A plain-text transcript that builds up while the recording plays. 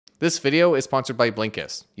This video is sponsored by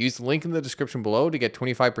Blinkist. Use the link in the description below to get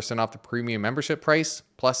 25% off the premium membership price,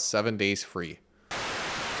 plus 7 days free.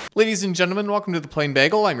 Ladies and gentlemen, welcome to The Plain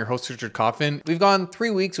Bagel. I'm your host, Richard Coffin. We've gone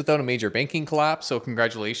 3 weeks without a major banking collapse, so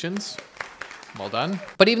congratulations. Well done.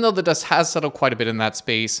 But even though the dust has settled quite a bit in that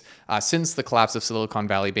space since the collapse of Silicon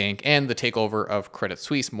Valley Bank and the takeover of Credit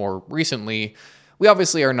Suisse more recently, we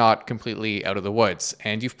obviously are not completely out of the woods.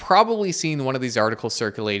 And you've probably seen one of these articles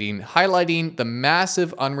circulating highlighting the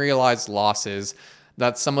massive unrealized losses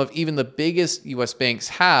that some of even the biggest US banks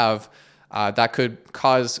have that could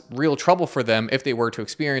cause real trouble for them if they were to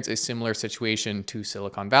experience a similar situation to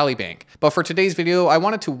Silicon Valley Bank. But for today's video, I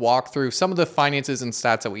wanted to walk through some of the finances and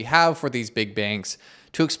stats that we have for these big banks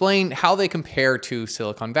to explain how they compare to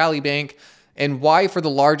Silicon Valley Bank and why for the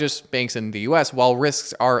largest banks in the US, while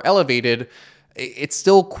risks are elevated, it's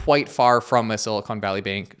still quite far from a Silicon Valley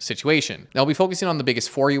Bank situation. Now, I'll be focusing on the biggest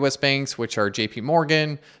 4 US banks, which are JP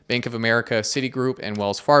Morgan, Bank of America, Citigroup, and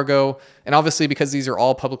Wells Fargo. And obviously, because these are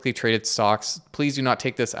all publicly traded stocks, please do not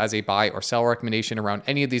take this as a buy or sell recommendation around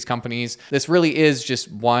any of these companies. This really is just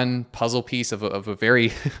one puzzle piece of a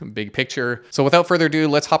very big picture. So without further ado,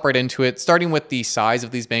 let's hop right into it, starting with the size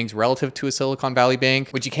of these banks relative to a Silicon Valley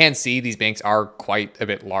Bank, which you can see these banks are quite a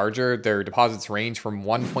bit larger. Their deposits range from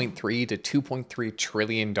 1.3 to 2.3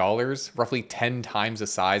 trillion dollars, roughly 10 times the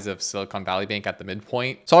size of Silicon Valley Bank at the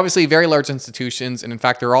midpoint. So obviously very large institutions, and in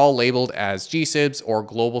fact, they're all labeled as GSIBs or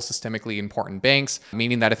global systemically important banks,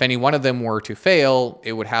 meaning that if any one of them were to fail,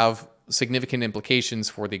 it would have significant implications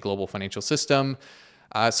for the global financial system.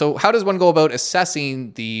 So how does one go about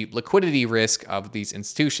assessing the liquidity risk of these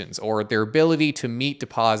institutions or their ability to meet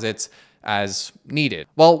deposits as needed?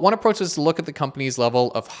 Well, one approach is to look at the company's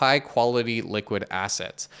level of high quality liquid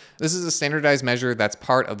assets. This is a standardized measure that's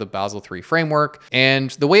part of the Basel III framework.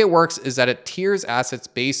 And the way it works is that it tiers assets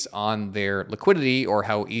based on their liquidity or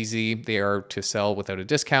how easy they are to sell without a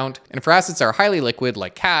discount. And for assets that are highly liquid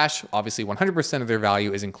like cash, obviously 100% of their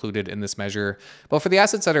value is included in this measure. But for the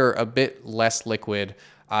assets that are a bit less liquid,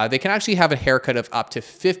 they can actually have a haircut of up to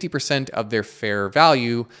 50% of their fair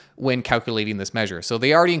value when calculating this measure. So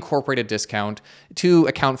they already incorporate a discount to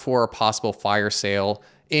account for a possible fire sale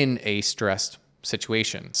in a stressed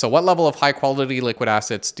situation. So what level of high quality liquid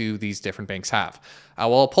assets do these different banks have?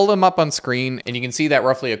 Well, I'll pull them up on screen and you can see that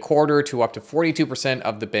roughly a quarter to up to 42%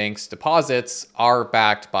 of the bank's deposits are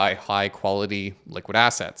backed by high quality liquid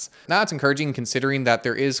assets. Now, that's encouraging considering that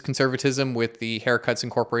there is conservatism with the haircuts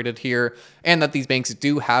incorporated here and that these banks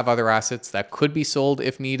do have other assets that could be sold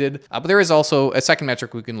if needed. But there is also a second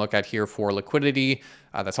metric we can look at here for liquidity.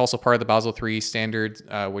 That's also part of the Basel III standard,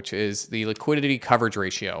 which is the liquidity coverage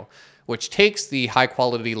ratio, which takes the high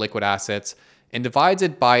quality liquid assets and divides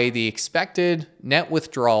it by the expected net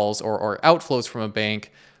withdrawals or outflows from a bank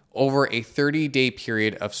over a 30-day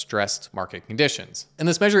period of stressed market conditions. And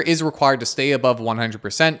this measure is required to stay above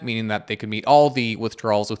 100%, meaning that they could meet all the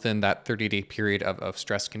withdrawals within that 30-day period of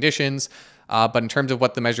stressed conditions. But in terms of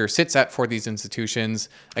what the measure sits at for these institutions,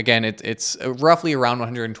 again, it's roughly around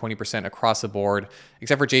 120% across the board,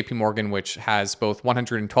 except for JP Morgan, which has both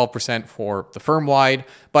 112% for the firm-wide,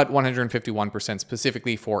 but 151%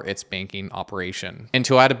 specifically for its banking operation. And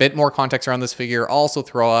to add a bit more context around this figure, I'll also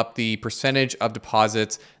throw up the percentage of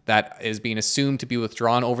deposits that is being assumed to be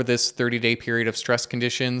withdrawn over this 30-day period of stress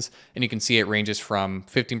conditions. And you can see it ranges from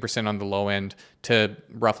 15% on the low end to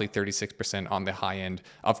roughly 36% on the high end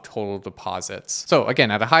of total deposits. So again,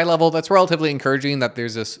 at a high level, that's relatively encouraging that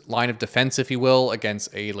there's this line of defense, if you will, against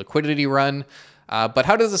a liquidity run. But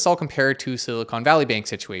how does this all compare to Silicon Valley Bank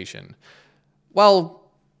situation? Well,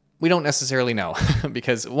 we don't necessarily know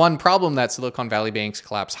because one problem that Silicon Valley Bank's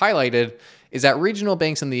collapse highlighted is that regional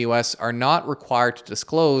banks in the US are not required to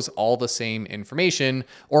disclose all the same information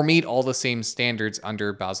or meet all the same standards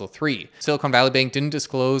under Basel III. Silicon Valley Bank didn't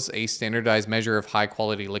disclose a standardized measure of high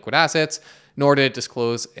quality liquid assets, nor did it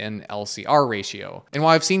disclose an LCR ratio. And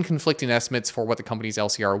while I've seen conflicting estimates for what the company's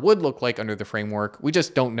LCR would look like under the framework, we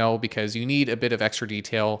just don't know because you need a bit of extra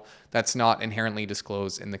detail that's not inherently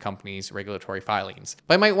disclosed in the company's regulatory filings.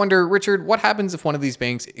 But I might wonder, Richard, what happens if one of these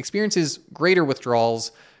banks experiences greater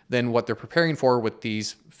withdrawals than what they're preparing for with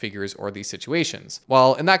these figures or these situations?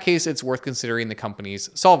 Well, in that case, it's worth considering the company's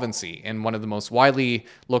solvency. And one of the most widely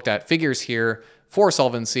looked at figures here for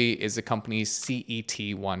solvency is the company's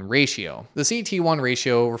CET1 ratio. The CET1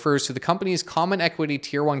 ratio refers to the company's common equity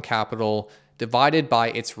tier 1 capital divided by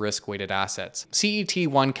its risk-weighted assets.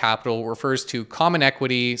 CET1 capital refers to common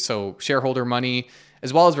equity, so shareholder money,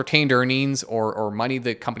 as well as retained earnings or money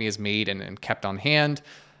the company has made and kept on hand.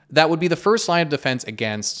 That would be the first line of defense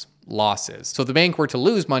against losses. So if the bank were to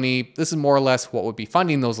lose money, this is more or less what would be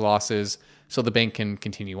funding those losses so the bank can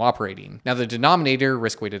continue operating. Now, the denominator,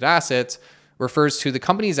 risk-weighted assets, refers to the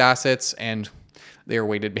company's assets, and they are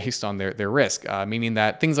weighted based on their risk, meaning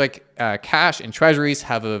that things like cash and treasuries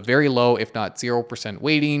have a very low, if not 0%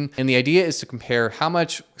 weighting. And the idea is to compare how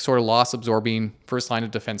much sort of loss absorbing first line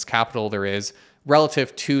of defense capital there is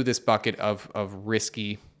relative to this bucket of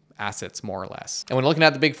risky assets, more or less. And when looking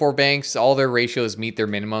at the big four banks, all their ratios meet their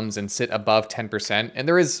minimums and sit above 10%. And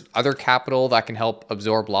there is other capital that can help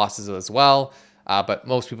absorb losses as well. But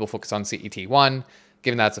most people focus on CET1,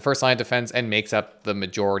 given that it's the first line of defense and makes up the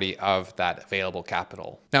majority of that available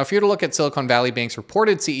capital. Now, if you were to look at Silicon Valley Bank's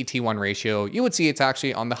reported CET1 ratio, you would see it's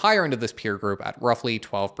actually on the higher end of this peer group at roughly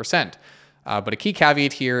 12%. But a key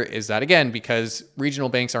caveat here is that, again, because regional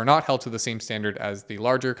banks are not held to the same standard as the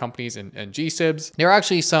larger companies and GSIBs, there are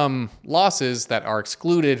actually some losses that are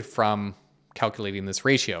excluded from calculating this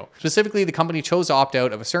ratio. Specifically, the company chose to opt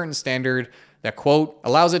out of a certain standard that, quote,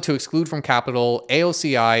 allows it to exclude from capital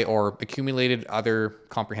AOCI or accumulated other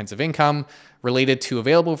comprehensive income related to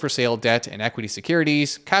available for sale debt and equity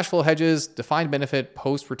securities, cash flow hedges, defined benefit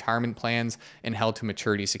post-retirement plans, and held to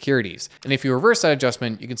maturity securities. And if you reverse that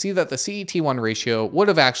adjustment, you can see that the CET1 ratio would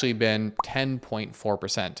have actually been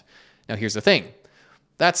 10.4%. Now, here's the thing.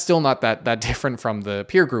 That's still not that different from the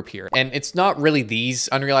peer group here. And it's not really these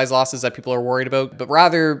unrealized losses that people are worried about, but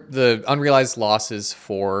rather the unrealized losses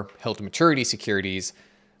for held to maturity securities,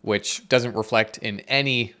 which doesn't reflect in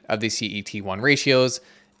any of the CET1 ratios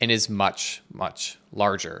and is much, much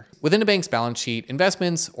larger. Within a bank's balance sheet,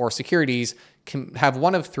 investments or securities can have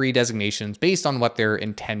one of three designations based on what their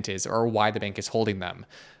intent is or why the bank is holding them.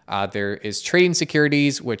 There is trading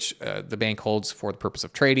securities, which the bank holds for the purpose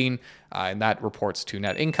of trading, and that reports to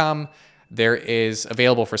net income. There is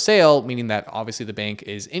available for sale, meaning that obviously the bank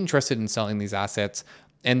is interested in selling these assets.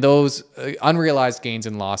 And those unrealized gains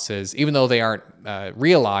and losses, even though they aren't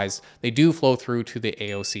realized, they do flow through to the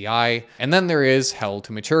AOCI. And then there is held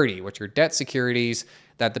to maturity, which are debt securities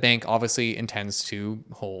that the bank obviously intends to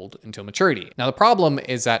hold until maturity. Now, the problem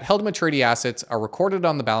is that held to maturity assets are recorded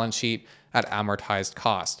on the balance sheet at amortized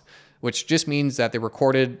cost, which just means that they're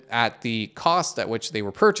recorded at the cost at which they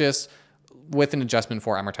were purchased with an adjustment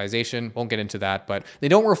for amortization. Won't get into that, but they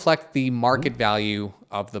don't reflect the market value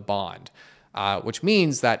of the bond, which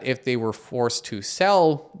means that if they were forced to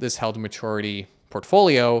sell this held to maturity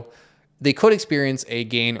portfolio, they could experience a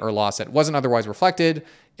gain or loss that wasn't otherwise reflected.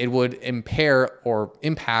 It would impair or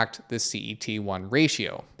impact the CET1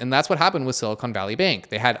 ratio. And that's what happened with Silicon Valley Bank.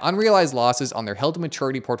 They had unrealized losses on their held to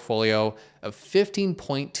maturity portfolio of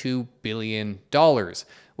 $15.2 billion,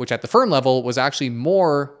 which at the firm level was actually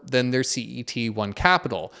more than their CET1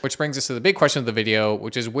 capital. Which brings us to the big question of the video,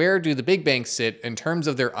 which is where do the big banks sit in terms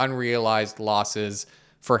of their unrealized losses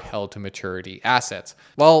for held to maturity assets?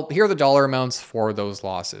 Well, here are the dollar amounts for those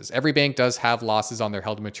losses. Every bank does have losses on their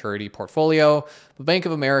held to maturity portfolio. The Bank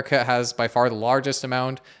of America has by far the largest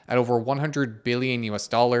amount at over 100 billion US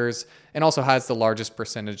dollars, and also has the largest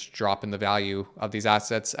percentage drop in the value of these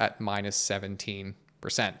assets at minus 17%.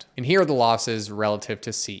 And here are the losses relative to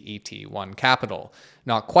CET1 capital.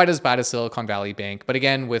 Not quite as bad as Silicon Valley Bank, but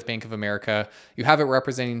again, with Bank of America, you have it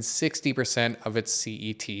representing 60% of its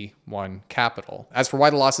CET1 capital. As for why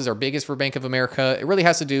the losses are biggest for Bank of America, it really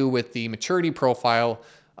has to do with the maturity profile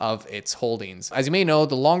of its holdings. As you may know,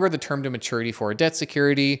 the longer the term to maturity for a debt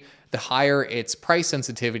security, the higher its price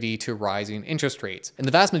sensitivity to rising interest rates. And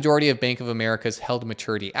the vast majority of Bank of America's held to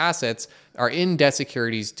maturity assets are in debt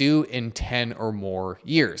securities due in 10 or more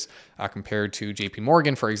years, compared to JP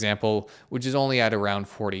Morgan, for example, which is only at around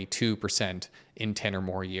 42% in 10 or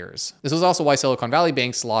more years. This was also why Silicon Valley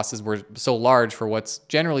Bank's losses were so large for what's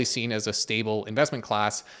generally seen as a stable investment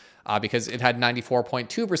class, because it had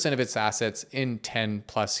 94.2% of its assets in 10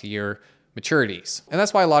 plus year maturities. And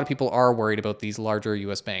that's why a lot of people are worried about these larger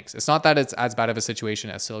US banks. It's not that it's as bad of a situation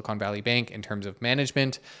as Silicon Valley Bank in terms of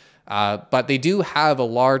management, but they do have a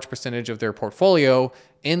large percentage of their portfolio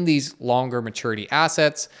in these longer maturity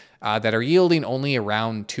assets that are yielding only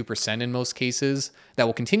around 2% in most cases, that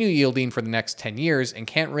will continue yielding for the next 10 years and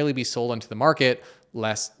can't really be sold onto the market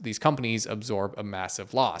lest these companies absorb a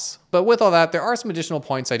massive loss. But with all that, there are some additional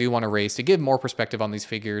points I do want to raise to give more perspective on these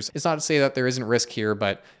figures. It's not to say that there isn't risk here,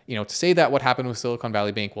 but to say that what happened with Silicon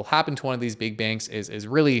Valley Bank will happen to one of these big banks is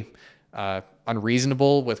really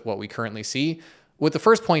unreasonable with what we currently see. With the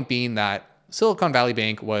first point being that Silicon Valley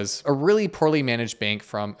Bank was a really poorly managed bank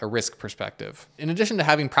from a risk perspective. In addition to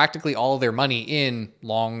having practically all of their money in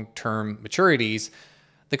long-term maturities,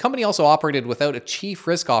 the company also operated without a chief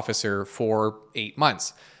risk officer for 8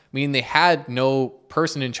 months, meaning they had no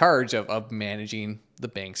person in charge of managing the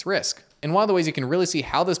bank's risk. And one of the ways you can really see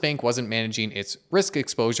how this bank wasn't managing its risk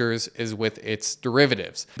exposures is with its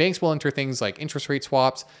derivatives. Banks will enter things like interest rate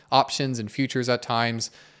swaps, options, and futures at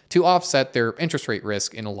times to offset their interest rate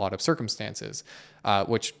risk in a lot of circumstances.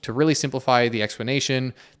 Which, to really simplify the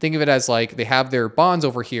explanation, think of it as like they have their bonds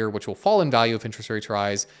over here, which will fall in value if interest rates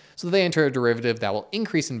rise. So they enter a derivative that will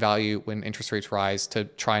increase in value when interest rates rise to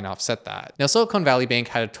try and offset that. Now, Silicon Valley Bank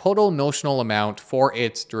had a total notional amount for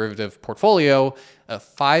its derivative portfolio of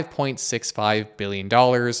 $5.65 billion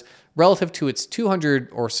relative to its $200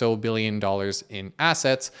 or so billion in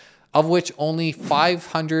assets, of which only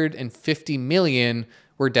 $550 million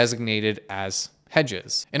were designated as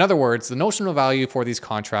hedges. In other words, the notional value for these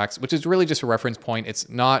contracts, which is really just a reference point, it's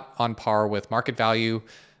not on par with market value,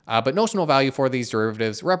 but notional value for these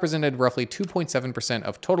derivatives represented roughly 2.7%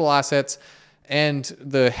 of total assets, and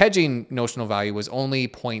the hedging notional value was only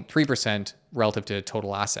 0.3% relative to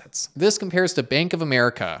total assets. This compares to Bank of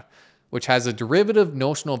America, which has a derivative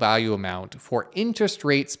notional value amount for interest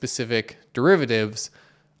rate specific derivatives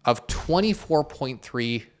of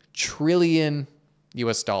 24.3 trillion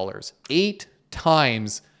US dollars, 8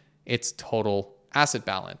 times its total asset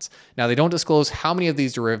balance. Now, they don't disclose how many of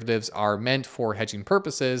these derivatives are meant for hedging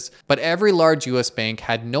purposes, but every large US bank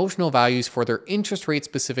had notional values for their interest rate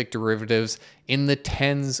specific derivatives in the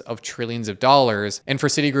tens of trillions of dollars. And for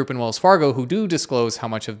Citigroup and Wells Fargo, who do disclose how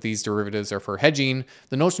much of these derivatives are for hedging,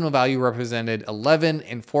 the notional value represented 11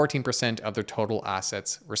 and 14% of their total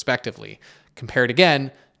assets, respectively, compared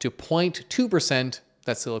again to 0.2%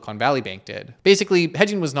 that Silicon Valley Bank did. Basically,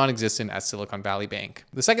 hedging was non-existent at Silicon Valley Bank.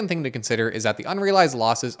 The second thing to consider is that the unrealized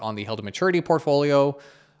losses on the held-to-maturity portfolio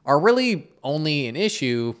are really only an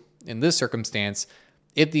issue in this circumstance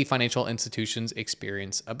if the financial institutions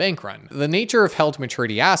experience a bank run. The nature of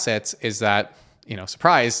held-to-maturity assets is that,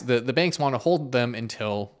 surprise, the banks want to hold them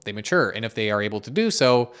until they mature. And if they are able to do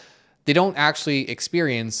so, they don't actually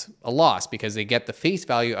experience a loss because they get the face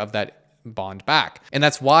value of that bond back. And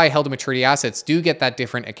that's why held-to-maturity assets do get that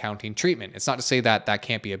different accounting treatment. It's not to say that that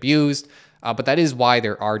can't be abused, but that is why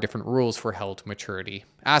there are different rules for held-to-maturity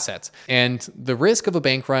assets. And the risk of a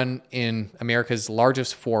bank run in America's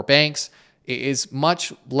largest 4 banks is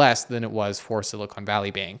much less than it was for Silicon Valley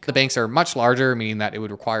Bank. The banks are much larger, meaning that it would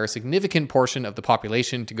require a significant portion of the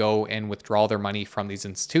population to go and withdraw their money from these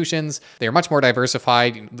institutions. They are much more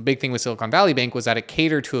diversified. The big thing with Silicon Valley Bank was that it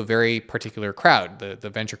catered to a very particular crowd, the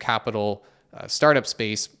venture capital startup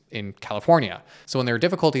space in California. So when there were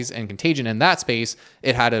difficulties and contagion in that space,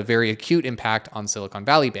 it had a very acute impact on Silicon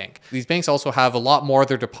Valley Bank. These banks also have a lot more of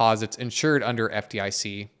their deposits insured under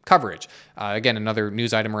FDIC coverage. Again, another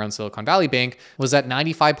news item around Silicon Valley Bank was that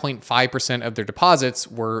 95.5% of their deposits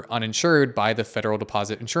were uninsured by the Federal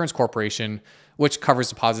Deposit Insurance Corporation, which covers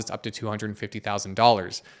deposits up to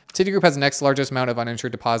 $250,000. Citigroup has the next largest amount of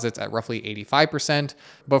uninsured deposits at roughly 85%.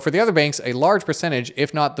 But for the other banks, a large percentage,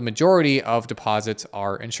 if not the majority of deposits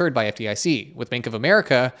are insured by FDIC, with Bank of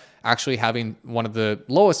America actually having one of the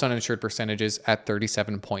lowest uninsured percentages at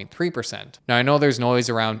 37.3%. Now, I know there's noise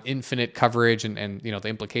around infinite coverage and the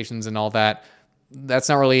implications and all that. That's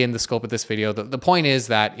not really in the scope of this video. The point is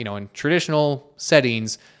that, in traditional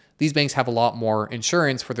settings, these banks have a lot more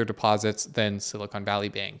insurance for their deposits than Silicon Valley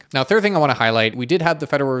Bank. Now, third thing I want to highlight, we did have the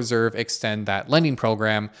Federal Reserve extend that lending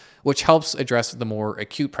program, which helps address the more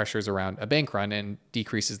acute pressures around a bank run and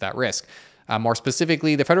decreases that risk. More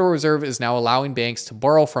specifically, the Federal Reserve is now allowing banks to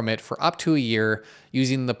borrow from it for up to a year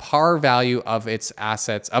using the par value of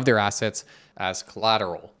their assets as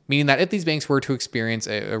collateral. Meaning that if these banks were to experience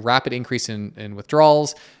a rapid increase in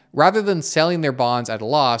withdrawals, rather than selling their bonds at a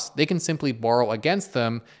loss, they can simply borrow against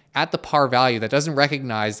them at the par value that doesn't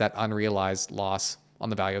recognize that unrealized loss on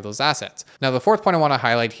the value of those assets. Now, the fourth point I want to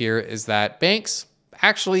highlight here is that banks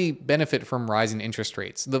actually benefit from rising interest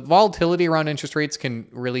rates. The volatility around interest rates can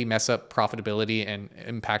really mess up profitability and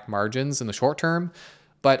impact margins in the short term.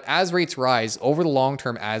 But as rates rise over the long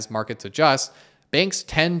term, as markets adjust, banks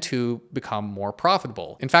tend to become more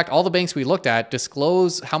profitable. In fact, all the banks we looked at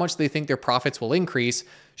disclose how much they think their profits will increase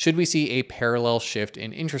should we see a parallel shift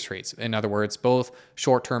in interest rates. In other words, both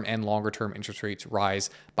short-term and longer-term interest rates rise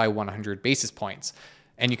by 100 basis points.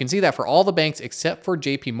 And you can see that for all the banks except for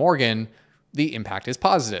JP Morgan, the impact is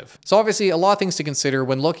positive. So obviously a lot of things to consider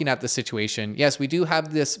when looking at the situation. Yes, we do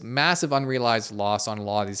have this massive unrealized loss on a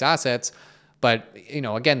lot of these assets, but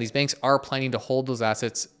again, these banks are planning to hold those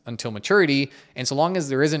assets until maturity. And so long as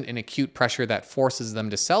there isn't an acute pressure that forces them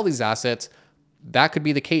to sell these assets, that could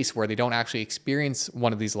be the case where they don't actually experience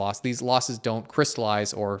one of these losses. These losses don't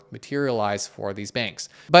crystallize or materialize for these banks.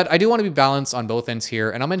 But I do want to be balanced on both ends here.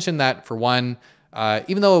 And I'll mention that for one,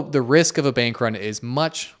 even though the risk of a bank run is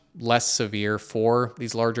much less severe for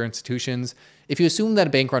these larger institutions. If you assume that a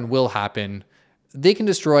bank run will happen, they can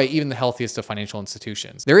destroy even the healthiest of financial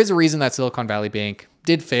institutions. There is a reason that Silicon Valley Bank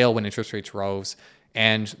did fail when interest rates rose.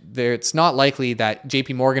 And it's not likely that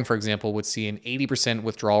JP Morgan, for example, would see an 80%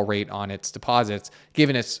 withdrawal rate on its deposits,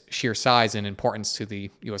 given its sheer size and importance to the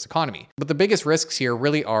US economy. But the biggest risks here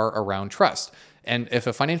really are around trust. And if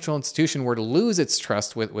a financial institution were to lose its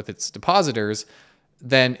trust with its depositors,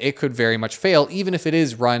 then it could very much fail, even if it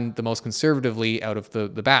is run the most conservatively out of the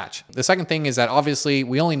batch. The second thing is that obviously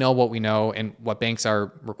we only know what we know and what banks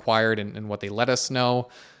are required and what they let us know.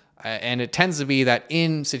 And it tends to be that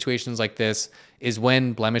in situations like this is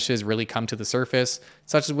when blemishes really come to the surface,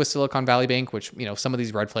 such as with Silicon Valley Bank, which, some of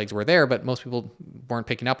these red flags were there, but most people weren't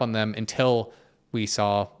picking up on them until we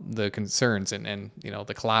saw the concerns and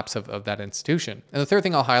the collapse of that institution. And the third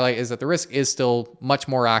thing I'll highlight is that the risk is still much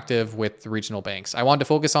more active with the regional banks. I wanted to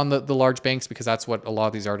focus on the large banks because that's what a lot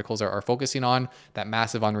of these articles are focusing on, that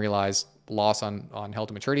massive unrealized loss on held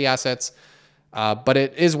to maturity assets. But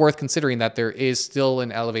it is worth considering that there is still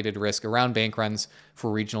an elevated risk around bank runs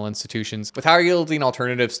for regional institutions. With higher yielding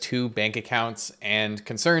alternatives to bank accounts and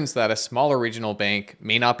concerns that a smaller regional bank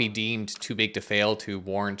may not be deemed too big to fail to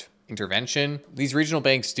warrant intervention, these regional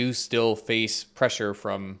banks do still face pressure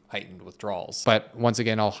from heightened withdrawals. But once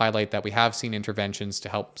again, I'll highlight that we have seen interventions to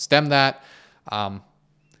help stem that.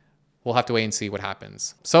 We'll have to wait and see what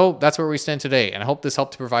happens. So that's where we stand today, and I hope this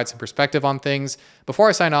helped to provide some perspective on things. Before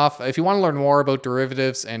I sign off, if you want to learn more about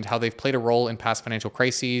derivatives and how they've played a role in past financial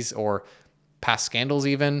crises or past scandals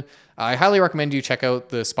even, I highly recommend you check out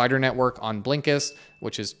the Spider Network on Blinkist,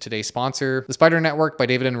 which is today's sponsor. The Spider Network by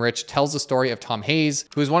David and Rich tells the story of Tom Hayes,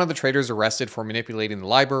 who is one of the traders arrested for manipulating the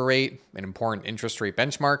LIBOR rate, an important interest rate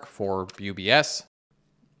benchmark for UBS.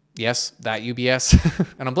 Yes, that UBS.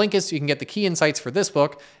 And on Blinkist, you can get the key insights for this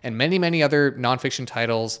book and many, many other nonfiction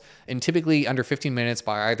titles in typically under 15 minutes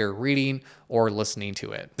by either reading or listening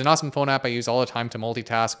to it. It's an awesome phone app I use all the time to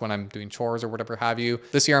multitask when I'm doing chores or whatever have you.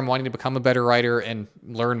 This year, I'm wanting to become a better writer and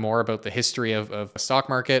learn more about the history of the stock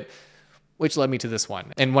market, which led me to this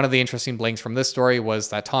one. And one of the interesting blinks from this story was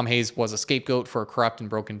that Tom Hayes was a scapegoat for a corrupt and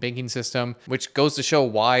broken banking system, which goes to show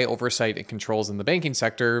why oversight and controls in the banking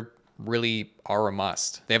sector really are a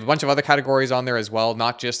must. They have a bunch of other categories on there as well,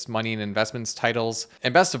 not just money and investments titles.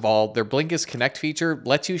 And best of all, their Blinkist Connect feature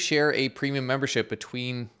lets you share a premium membership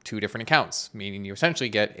between two different accounts, meaning you essentially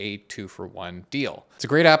get a 2-for-1 deal. It's a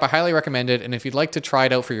great app. I highly recommend it. And if you'd like to try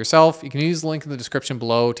it out for yourself, you can use the link in the description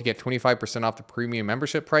below to get 25% off the premium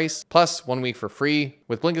membership price, plus 1 week for free,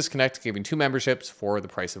 with Blinkist Connect giving 2 memberships for the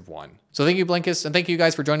price of 1. So thank you, Blinkist, and thank you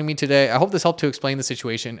guys for joining me today. I hope this helped to explain the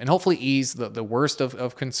situation and hopefully ease the worst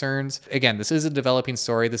of concerns. Again, this is a developing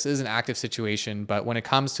story. This is an active situation, but when it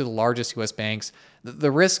comes to the largest US banks,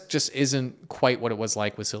 the risk just isn't quite what it was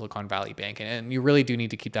like with Silicon Valley Bank. And you really do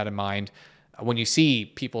need to keep that in mind when you see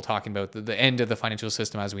people talking about the end of the financial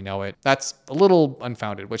system as we know it. That's a little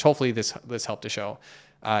unfounded, which hopefully this helped to show.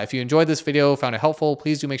 If you enjoyed this video, found it helpful,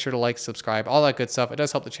 please do make sure to like, subscribe, all that good stuff. It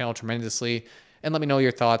does help the channel tremendously. And let me know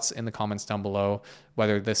your thoughts in the comments down below,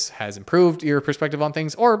 whether this has improved your perspective on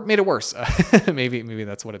things or made it worse. Maybe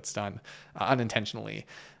that's what it's done unintentionally.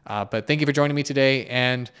 But thank you for joining me today.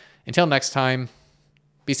 And until next time,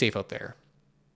 be safe out there.